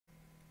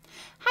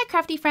Hi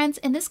crafty friends,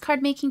 in this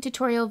card making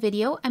tutorial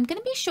video I'm going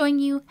to be showing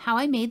you how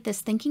I made this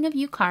Thinking of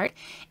You card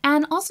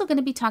and also going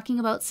to be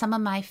talking about some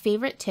of my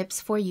favorite tips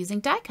for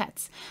using die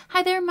cuts.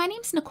 Hi there, my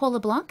name's Nicole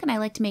LeBlanc and I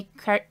like to make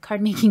card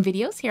making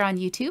videos here on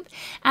YouTube.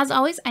 As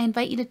always, I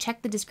invite you to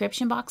check the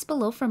description box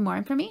below for more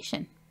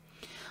information.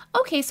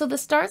 Okay, so the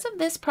stars of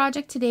this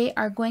project today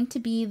are going to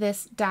be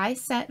this die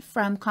set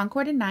from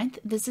Concord and 9th.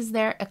 This is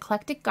their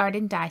Eclectic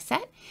Garden die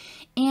set.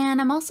 And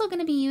I'm also going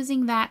to be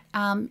using that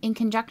in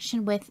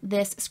conjunction with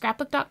this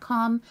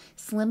scrapbook.com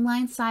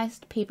slimline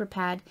sized paper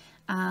pad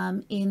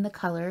in the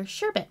color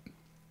Sherbet.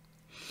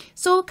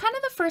 So kind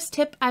of the first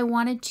tip I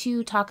wanted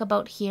to talk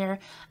about here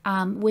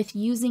with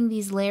using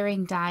these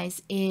layering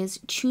dies is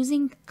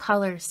choosing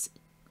colors.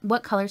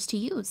 What colors to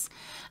use.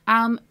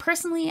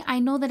 Personally, I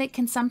know that it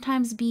can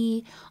sometimes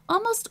be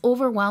almost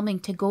overwhelming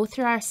to go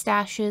through our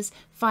stashes,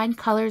 find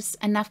colors,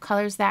 enough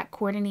colors that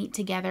coordinate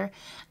together,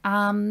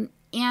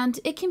 and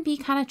it can be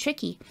kind of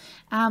tricky.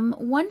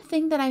 One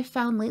thing that I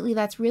found lately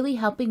that's really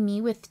helping me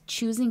with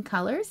choosing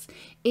colors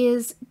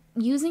is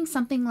using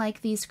something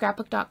like these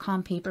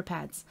scrapbook.com paper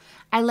pads.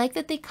 I like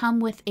that they come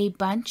with a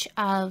bunch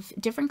of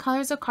different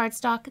colors of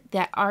cardstock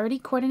that already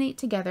coordinate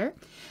together.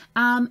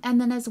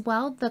 And then as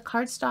well, the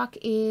cardstock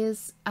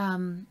is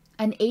an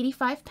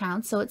 85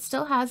 pounds, so it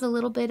still has a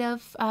little bit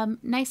of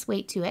nice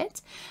weight to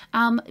it.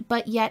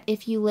 But yet,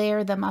 if you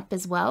layer them up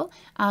as well,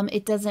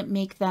 it doesn't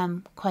make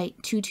them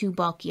quite too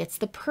bulky. It's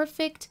the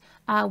perfect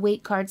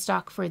weight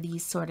cardstock for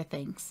these sort of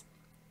things.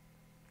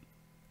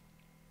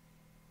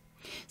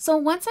 So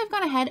once I've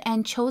gone ahead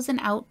and chosen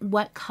out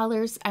what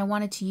colors I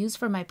wanted to use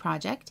for my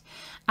project,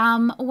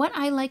 what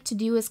I like to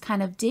do is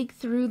kind of dig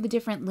through the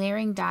different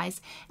layering dies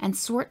and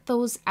sort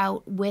those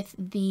out with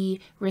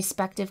the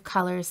respective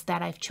colors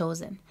that I've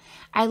chosen.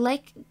 I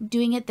like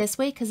doing it this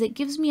way because it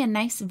gives me a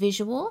nice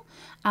visual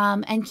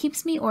and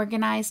keeps me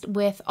organized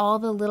with all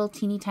the little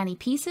teeny tiny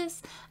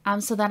pieces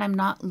so that I'm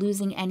not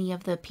losing any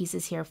of the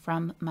pieces here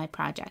from my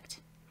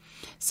project.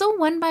 So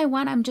one by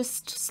one, I'm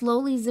just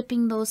slowly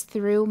zipping those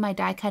through my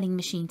die cutting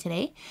machine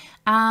today.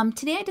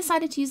 Today I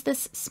decided to use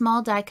this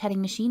small die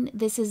cutting machine.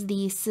 This is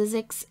the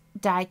Sizzix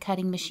die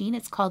cutting machine.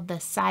 It's called the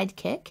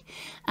Sidekick.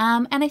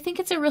 And I think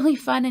it's a really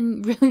fun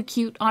and really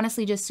cute,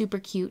 honestly just super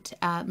cute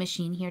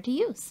machine here to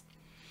use.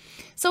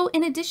 So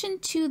in addition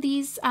to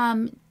these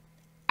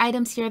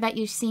items here that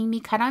you're seeing me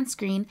cut on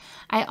screen,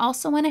 I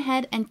also went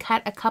ahead and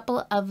cut a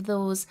couple of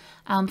those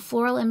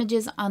floral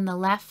images on the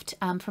left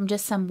from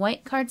just some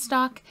white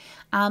cardstock,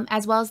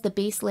 as well as the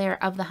base layer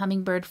of the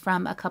hummingbird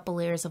from a couple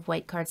layers of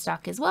white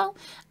cardstock as well,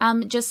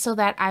 just so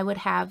that I would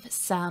have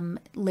some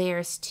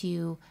layers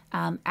to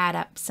add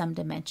up some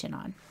dimension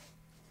on.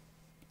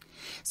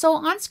 So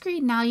on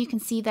screen now you can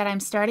see that I'm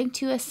starting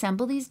to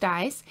assemble these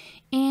dies,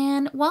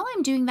 and while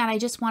I'm doing that I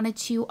just wanted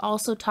to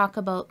also talk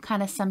about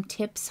kind of some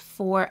tips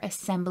for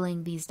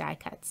assembling these die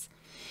cuts.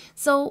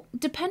 So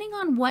depending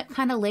on what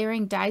kind of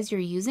layering dies you're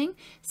using,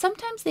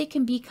 sometimes they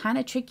can be kind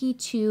of tricky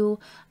to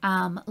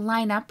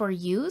line up or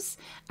use.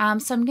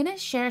 So I'm going to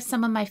share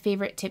some of my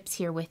favorite tips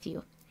here with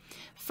you.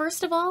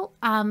 First of all,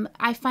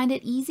 I find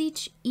it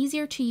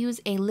easier to use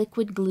a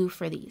liquid glue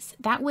for these.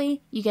 That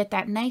way you get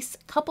that nice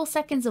couple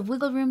seconds of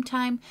wiggle room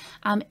time,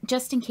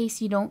 just in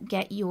case you don't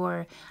get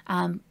your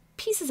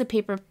pieces of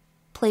paper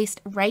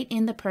placed right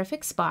in the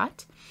perfect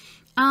spot.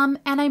 And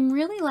I'm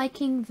really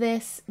liking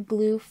this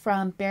glue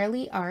from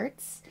Barely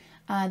Arts.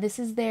 This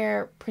is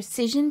their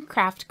precision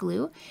craft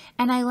glue,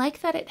 and I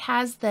like that it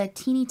has the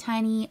teeny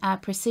tiny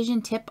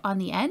precision tip on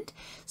the end,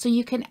 so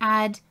you can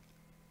add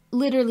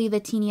literally the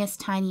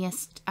teeniest,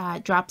 tiniest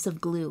drops of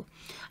glue.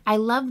 I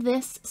love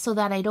this so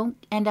that I don't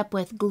end up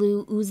with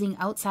glue oozing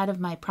outside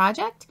of my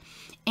project,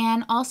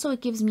 and also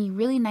it gives me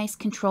really nice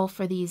control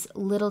for these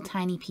little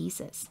tiny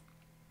pieces.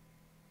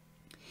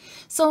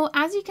 So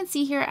as you can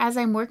see here, as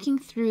I'm working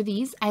through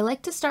these, I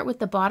like to start with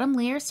the bottom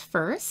layers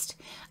first.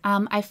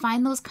 I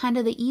find those kind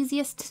of the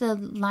easiest to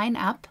line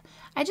up.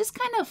 I just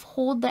kind of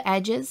hold the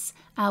edges,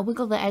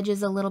 wiggle the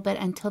edges a little bit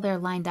until they're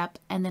lined up,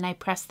 and then I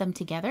press them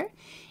together.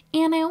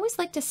 And I always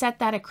like to set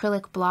that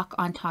acrylic block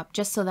on top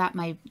just so that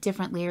my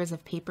different layers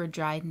of paper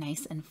dry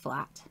nice and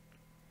flat.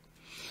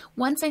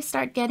 Once I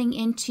start getting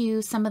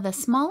into some of the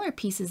smaller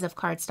pieces of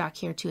cardstock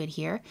here to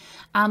adhere,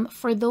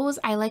 for those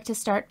I like to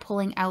start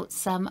pulling out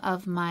some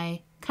of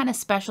my kind of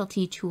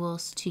specialty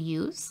tools to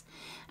use.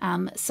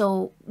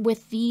 So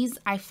with these,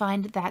 I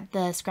find that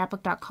the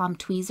scrapbook.com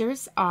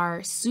tweezers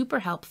are super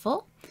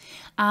helpful.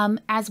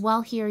 As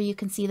well here you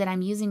can see that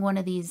I'm using one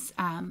of these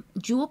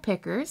jewel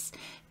pickers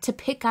to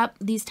pick up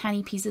these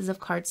tiny pieces of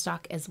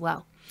cardstock as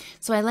well.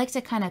 So I like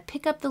to kind of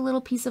pick up the little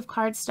piece of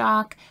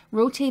cardstock,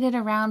 rotate it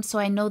around so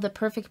I know the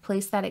perfect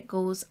place that it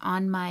goes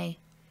on my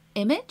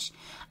image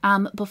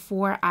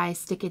before I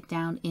stick it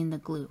down in the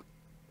glue.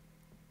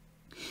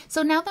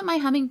 So now that my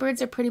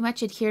hummingbirds are pretty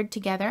much adhered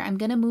together, I'm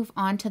going to move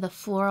on to the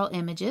floral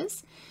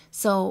images.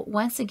 So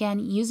once again,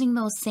 using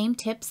those same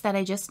tips that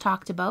I just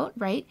talked about,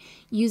 right?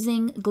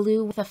 Using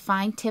glue with a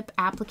fine tip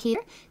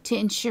applicator to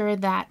ensure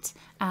that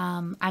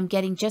I'm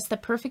getting just the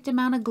perfect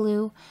amount of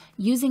glue,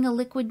 using a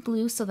liquid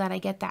glue so that I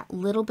get that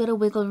little bit of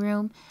wiggle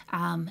room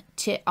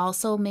to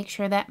also make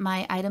sure that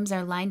my items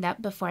are lined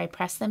up before I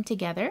press them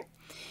together.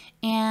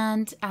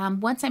 And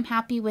once I'm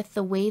happy with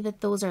the way that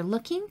those are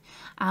looking,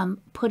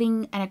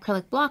 putting an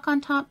acrylic block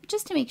on top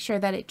just to make sure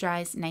that it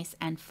dries nice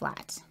and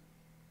flat.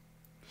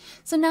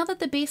 So now that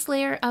the base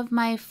layer of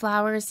my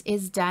flowers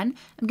is done,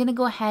 I'm going to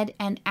go ahead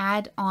and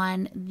add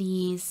on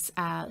these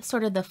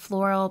sort of the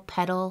floral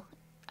petal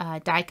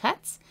die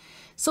cuts.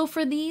 So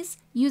for these,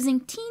 using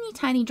teeny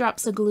tiny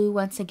drops of glue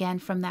once again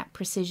from that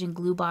precision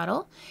glue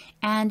bottle,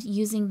 and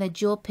using the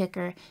jewel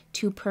picker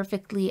to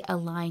perfectly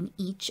align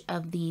each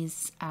of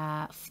these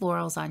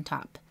florals on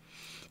top.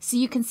 So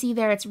you can see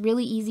there it's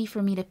really easy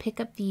for me to pick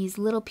up these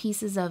little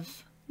pieces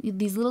of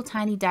these little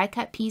tiny die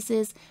cut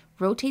pieces,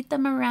 rotate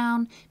them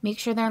around, make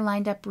sure they're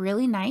lined up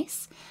really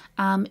nice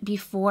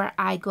before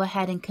I go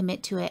ahead and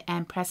commit to it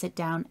and press it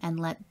down and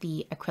let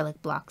the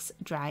acrylic blocks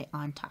dry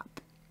on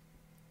top.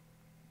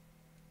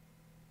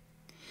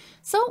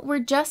 So we're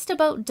just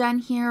about done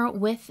here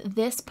with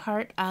this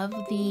part of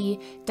the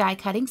die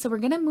cutting. So we're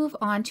going to move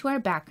on to our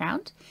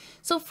background.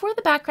 So for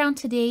the background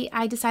today,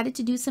 I decided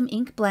to do some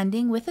ink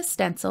blending with a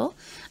stencil.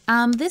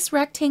 This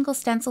rectangle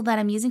stencil that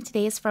I'm using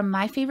today is from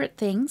My Favorite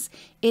Things.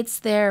 It's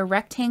their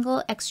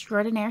Rectangle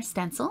Extraordinaire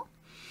stencil.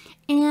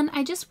 And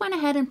I just went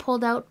ahead and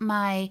pulled out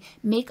my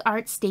Make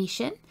Art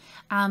Station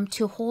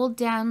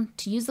to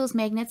use those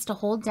magnets to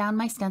hold down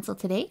my stencil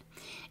today.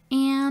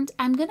 And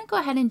I'm going to go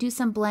ahead and do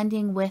some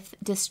blending with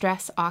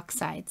Distress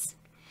Oxides.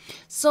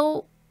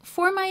 So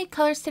for my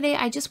colors today,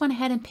 I just went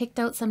ahead and picked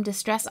out some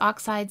Distress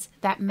Oxides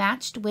that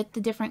matched with the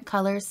different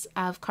colors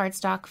of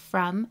cardstock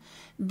from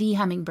the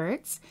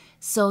hummingbirds.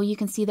 So you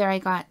can see there I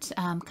got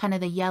kind of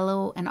the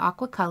yellow and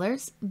aqua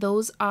colors.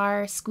 Those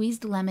are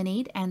Squeezed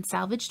Lemonade and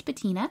Salvaged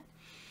Patina.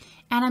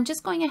 And I'm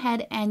just going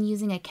ahead and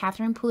using a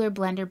Catherine Pooler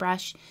blender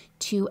brush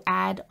to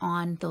add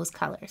on those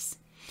colors.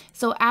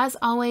 So as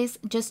always,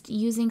 just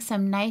using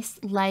some nice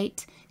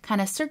light kind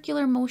of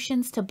circular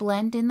motions to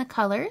blend in the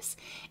colors.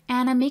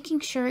 And I'm making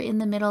sure in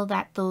the middle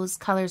that those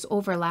colors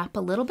overlap a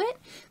little bit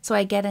so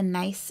I get a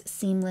nice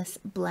seamless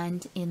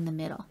blend in the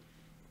middle.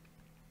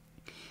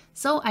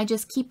 So I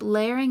just keep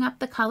layering up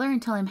the color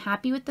until I'm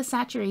happy with the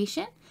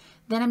saturation.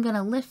 Then I'm going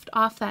to lift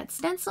off that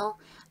stencil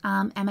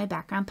and my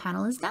background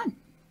panel is done.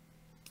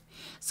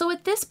 So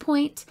at this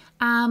point,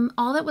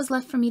 all that was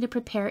left for me to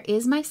prepare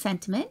is my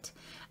sentiment.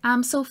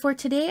 So for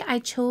today, I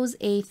chose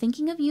a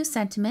Thinking of You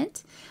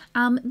sentiment.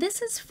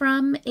 This is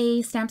from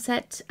a stamp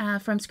set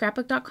from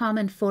scrapbook.com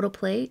and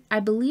Photoplay. I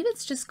believe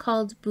it's just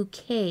called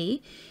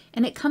Bouquet,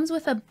 and it comes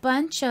with a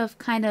bunch of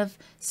kind of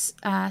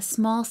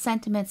small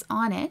sentiments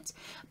on it,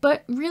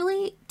 but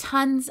really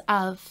tons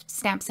of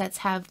stamp sets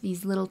have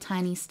these little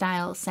tiny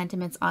style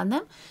sentiments on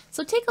them.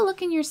 So take a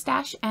look in your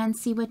stash and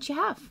see what you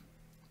have.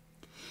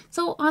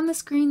 So on the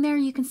screen there,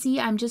 you can see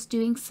I'm just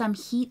doing some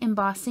heat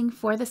embossing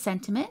for the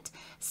sentiment,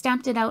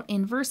 stamped it out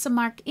in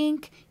Versamark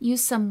ink,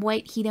 used some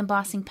white heat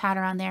embossing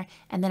powder on there,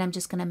 and then I'm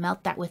just going to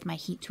melt that with my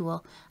heat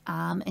tool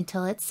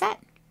until it's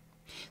set.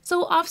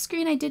 So off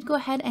screen, I did go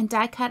ahead and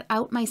die cut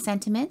out my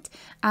sentiment,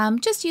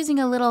 just using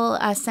a little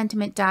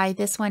sentiment die.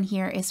 This one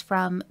here is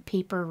from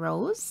Paper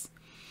Rose.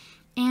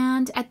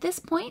 And at this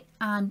point,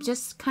 I'm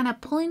just kind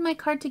of pulling my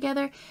card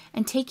together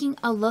and taking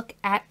a look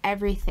at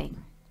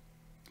everything.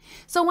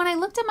 So when I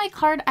looked at my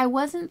card, I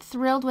wasn't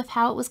thrilled with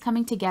how it was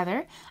coming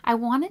together. I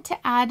wanted to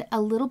add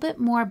a little bit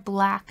more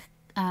black,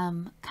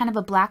 kind of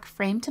a black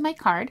frame to my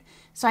card.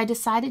 So I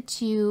decided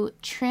to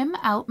trim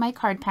out my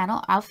card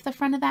panel off the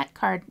front of that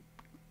card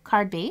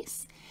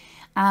base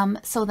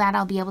so that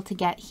I'll be able to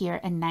get here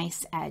a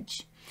nice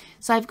edge.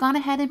 So I've gone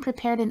ahead and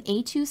prepared an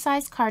A2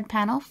 size card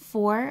panel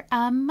for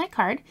my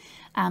card.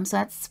 So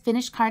that's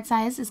finished card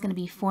size is going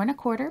to be 4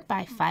 1/4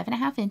 by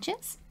 5.5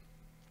 inches.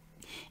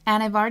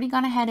 And I've already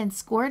gone ahead and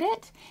scored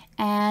it,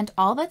 and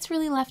all that's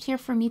really left here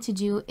for me to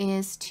do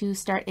is to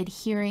start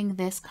adhering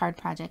this card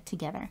project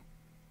together.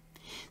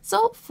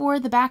 So for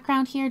the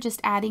background here,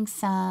 just adding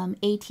some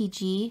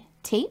ATG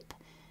tape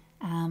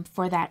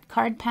for that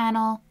card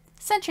panel,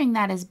 centering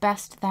that as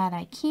best that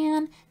I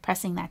can,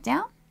 pressing that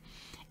down.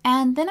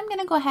 And then I'm going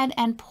to go ahead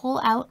and pull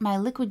out my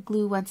liquid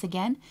glue once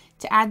again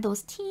to add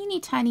those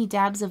teeny tiny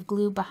dabs of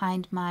glue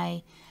behind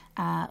my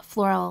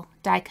floral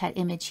die cut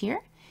image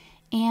here.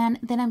 And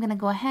then I'm going to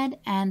go ahead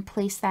and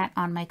place that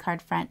on my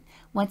card front,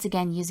 once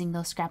again using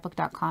those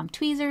scrapbook.com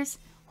tweezers,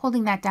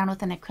 holding that down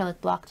with an acrylic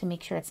block to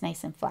make sure it's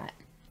nice and flat.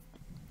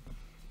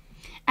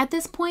 At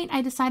this point,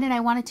 I decided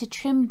I wanted to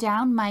trim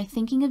down my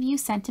Thinking of You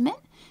sentiment.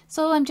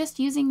 So I'm just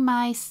using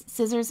my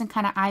scissors and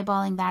kind of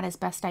eyeballing that as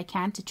best I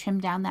can to trim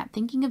down that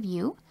Thinking of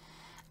You.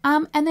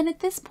 And then at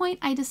this point,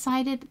 I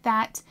decided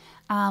that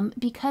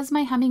because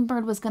my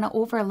hummingbird was going to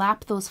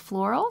overlap those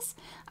florals,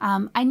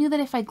 I knew that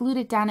if I glued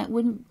it down, it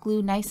wouldn't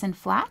glue nice and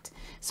flat.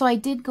 So I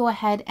did go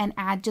ahead and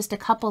add just a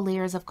couple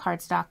layers of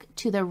cardstock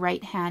to the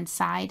right-hand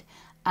side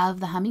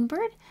of the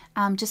hummingbird,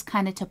 just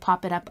kind of to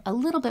pop it up a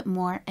little bit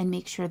more and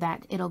make sure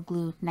that it'll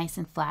glue nice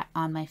and flat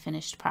on my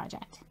finished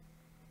project.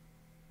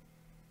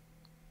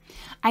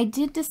 I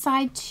did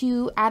decide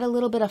to add a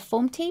little bit of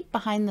foam tape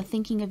behind the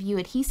Thinking of You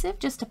adhesive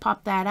just to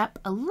pop that up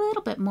a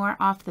little bit more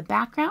off the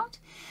background.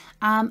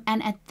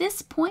 And at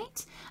this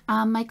point,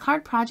 my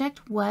card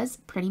project was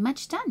pretty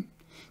much done.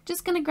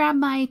 Just going to grab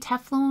my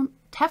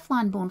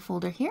Teflon bone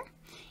folder here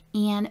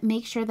and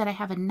make sure that I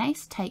have a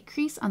nice tight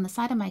crease on the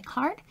side of my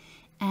card.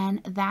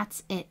 And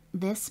that's it.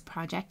 This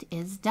project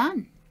is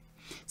done.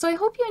 So I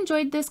hope you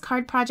enjoyed this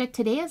card project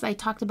today as I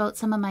talked about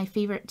some of my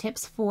favorite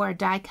tips for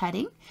die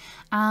cutting.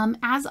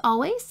 As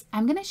always,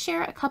 I'm going to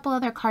share a couple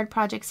other card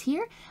projects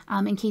here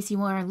in case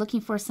you are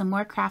looking for some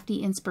more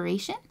crafty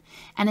inspiration.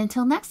 And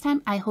until next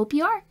time, I hope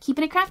you are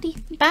keeping it crafty.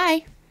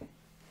 Bye!